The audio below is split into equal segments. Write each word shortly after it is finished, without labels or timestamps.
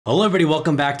Hello everybody,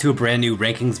 welcome back to a brand new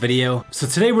rankings video. So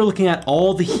today we're looking at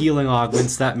all the healing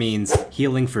augments. That means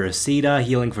healing for Asita,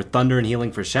 healing for Thunder, and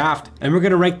healing for Shaft. And we're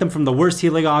gonna rank them from the worst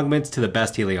healing augments to the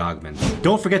best healing augments.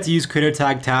 Don't forget to use creator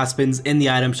tag Taspens in the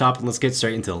item shop, and let's get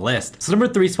straight into the list. So number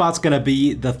 3 spot's gonna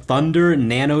be the Thunder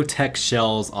Nanotech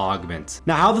Shells augment.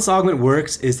 Now how this augment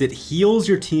works is it heals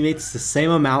your teammates the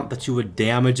same amount that you would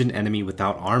damage an enemy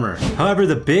without armor. However,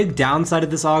 the big downside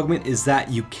of this augment is that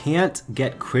you can't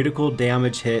get critical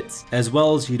damage hits, as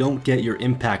well as you don't get your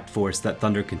impact force that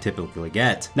Thunder can typically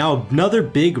get. Now, another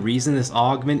big reason this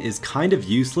augment is kind of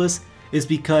useless is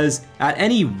because at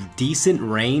any decent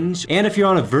range, and if you're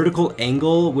on a vertical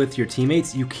angle with your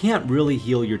teammates, you can't really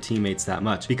heal your teammates that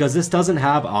much because this doesn't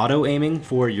have auto aiming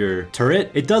for your turret.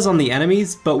 It does on the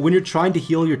enemies, but when you're trying to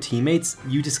heal your teammates,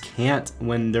 you just can't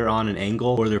when they're on an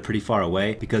angle or they're pretty far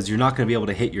away because you're not gonna be able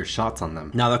to hit your shots on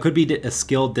them. Now, there could be a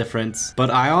skill difference, but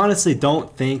I honestly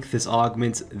don't think this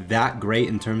augment's that great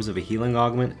in terms of a healing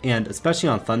augment, and especially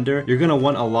on Thunder, you're gonna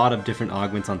want a lot of different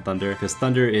augments on Thunder because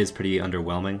Thunder is pretty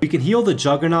underwhelming. You can heal the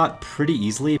Juggernaut pretty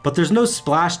easily, but there's no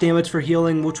splash damage for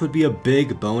healing, which would be a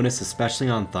big bonus, especially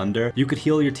on Thunder. You could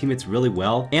heal your teammates really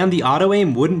well, and the auto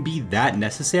aim wouldn't be that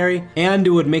necessary, and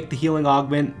it would make the healing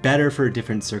augment better for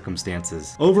different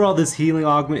circumstances. Overall, this healing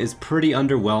augment is pretty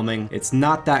underwhelming. It's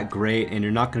not that great, and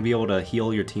you're not going to be able to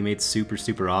heal your teammates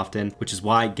super often, which is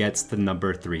why it gets the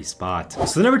number 3 spot.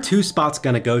 So the number 2 spot's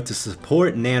gonna go to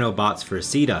support nanobots for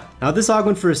Asita. Now this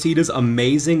augment for Asita is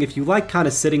amazing if you like kind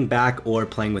of sitting back or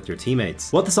playing with your teammates.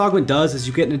 What this augment does is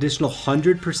you get an additional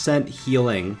 100%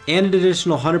 healing and an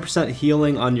additional 100%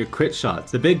 healing on your crit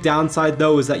shots. The big downside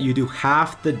though is that you do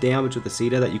half the damage with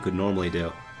Asita that you could normally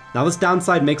do. Now this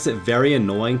downside makes it very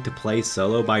annoying to play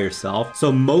solo by yourself,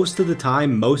 so most of the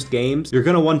time, most games, you're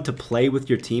going to want to play with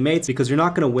your teammates because you're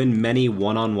not going to win many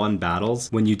one-on-one battles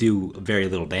when you do very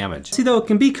little damage. See though, it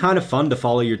can be kind of fun to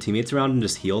follow your teammates around and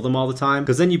just heal them all the time,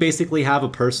 because then you basically have a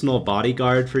personal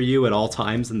bodyguard for you at all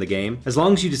times in the game. As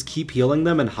long as you just keep healing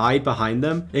them and hide behind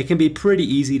them, it can be pretty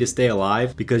easy to stay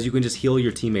alive because you can just heal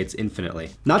your teammates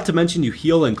infinitely. Not to mention you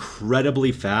heal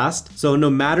incredibly fast, so no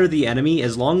matter the enemy,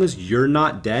 as long as you're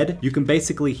not dead, you can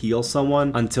basically heal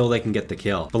someone until they can get the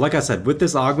kill. But like I said, with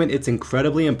this augment, it's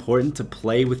incredibly important to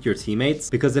play with your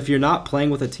teammates because if you're not playing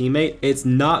with a teammate, it's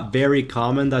not very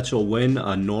common that you'll win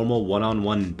a normal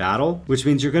one-on-one battle, which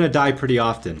means you're gonna die pretty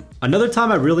often. Another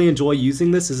time I really enjoy using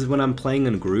this is when I'm playing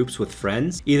in groups with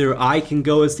friends. Either I can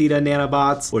go Asita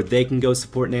nanobots or they can go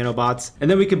support nanobots, and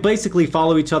then we can basically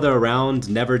follow each other around,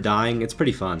 never dying. It's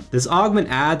pretty fun. This augment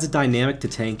adds a dynamic to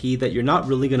Tanki that you're not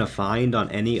really gonna find on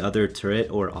any other turret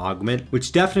or augment,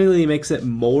 which definitely makes it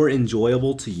more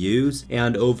enjoyable to use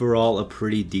and overall a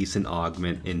pretty decent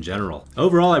augment in general.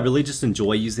 Overall, I really just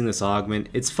enjoy using this augment.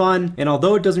 It's fun, and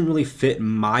although it doesn't really fit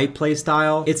my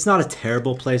playstyle, it's not a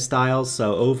terrible playstyle,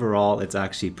 so overall it's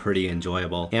actually pretty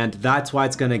enjoyable, and that's why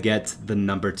it's gonna get the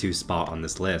number 2 spot on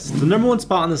this list. The number 1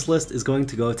 spot on this list is going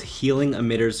to go to healing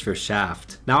emitters for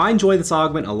Shaft. Now I enjoy this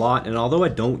augment a lot, and although I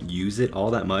don't use it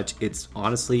all that much, it's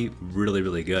honestly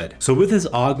really good. So with this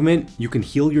augment, you can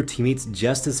heal your teammates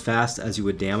just as fast as you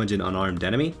would damage an unarmed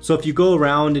enemy. So if you go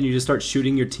around and you just start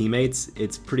shooting your teammates,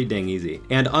 it's pretty dang easy.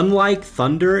 And unlike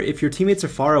Thunder, if your teammates are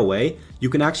far away, you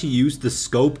can actually use the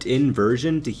scoped in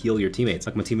version to heal your teammates.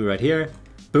 Like my teammate right here.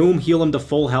 Boom, heal them to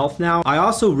full health now. I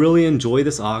also really enjoy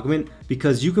this augment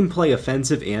because you can play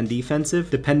offensive and defensive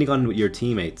depending on your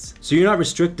teammates. So you're not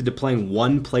restricted to playing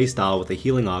one playstyle with a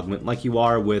healing augment like you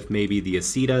are with maybe the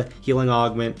Asita healing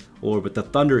augment or with the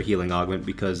Thunder healing augment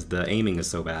because the aiming is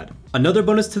so bad. Another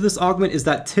bonus to this augment is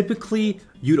that typically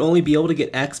you'd only be able to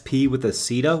get XP with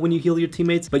Asita when you heal your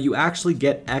teammates, but you actually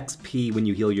get XP when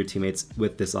you heal your teammates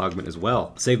with this augment as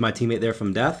well. Save my teammate there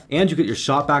from death, and you get your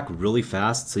shot back really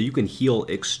fast, so you can heal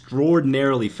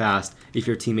extraordinarily fast if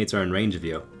your teammates are in range of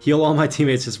you. Heal all my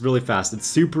teammates just really fast. It's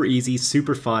super easy,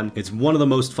 super fun. It's one of the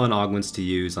most fun augments to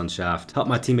use on Shaft. Help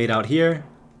my teammate out here.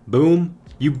 Boom.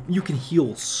 You can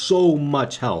heal so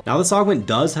much health. Now this augment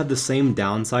does have the same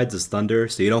downsides as Thunder,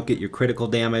 so you don't get your critical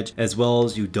damage as well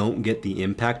as you don't get the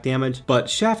impact damage, but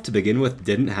Shaft to begin with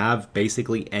didn't have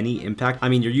basically any impact. I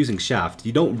mean, you're using Shaft.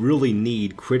 You don't really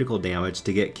need critical damage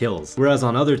to get kills, whereas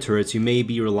on other turrets you may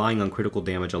be relying on critical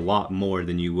damage a lot more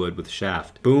than you would with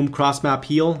Shaft. Boom, cross map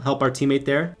heal, help our teammate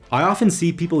there. I often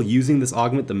see people using this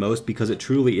augment the most because it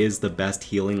truly is the best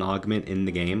healing augment in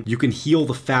the game. You can heal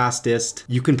the fastest,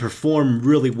 you can perform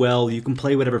really well, you can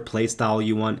play whatever playstyle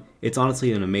you want. It's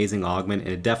honestly an amazing augment,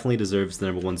 and it definitely deserves the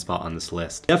number 1 spot on this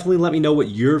list. Definitely let me know what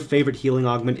your favorite healing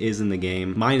augment is in the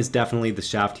game. Mine is definitely the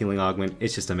Shaft healing augment.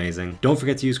 It's just amazing. Don't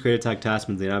forget to use creator tag Taspens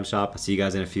in the item shop. I'll see you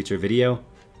guys in a future video.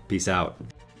 Peace out.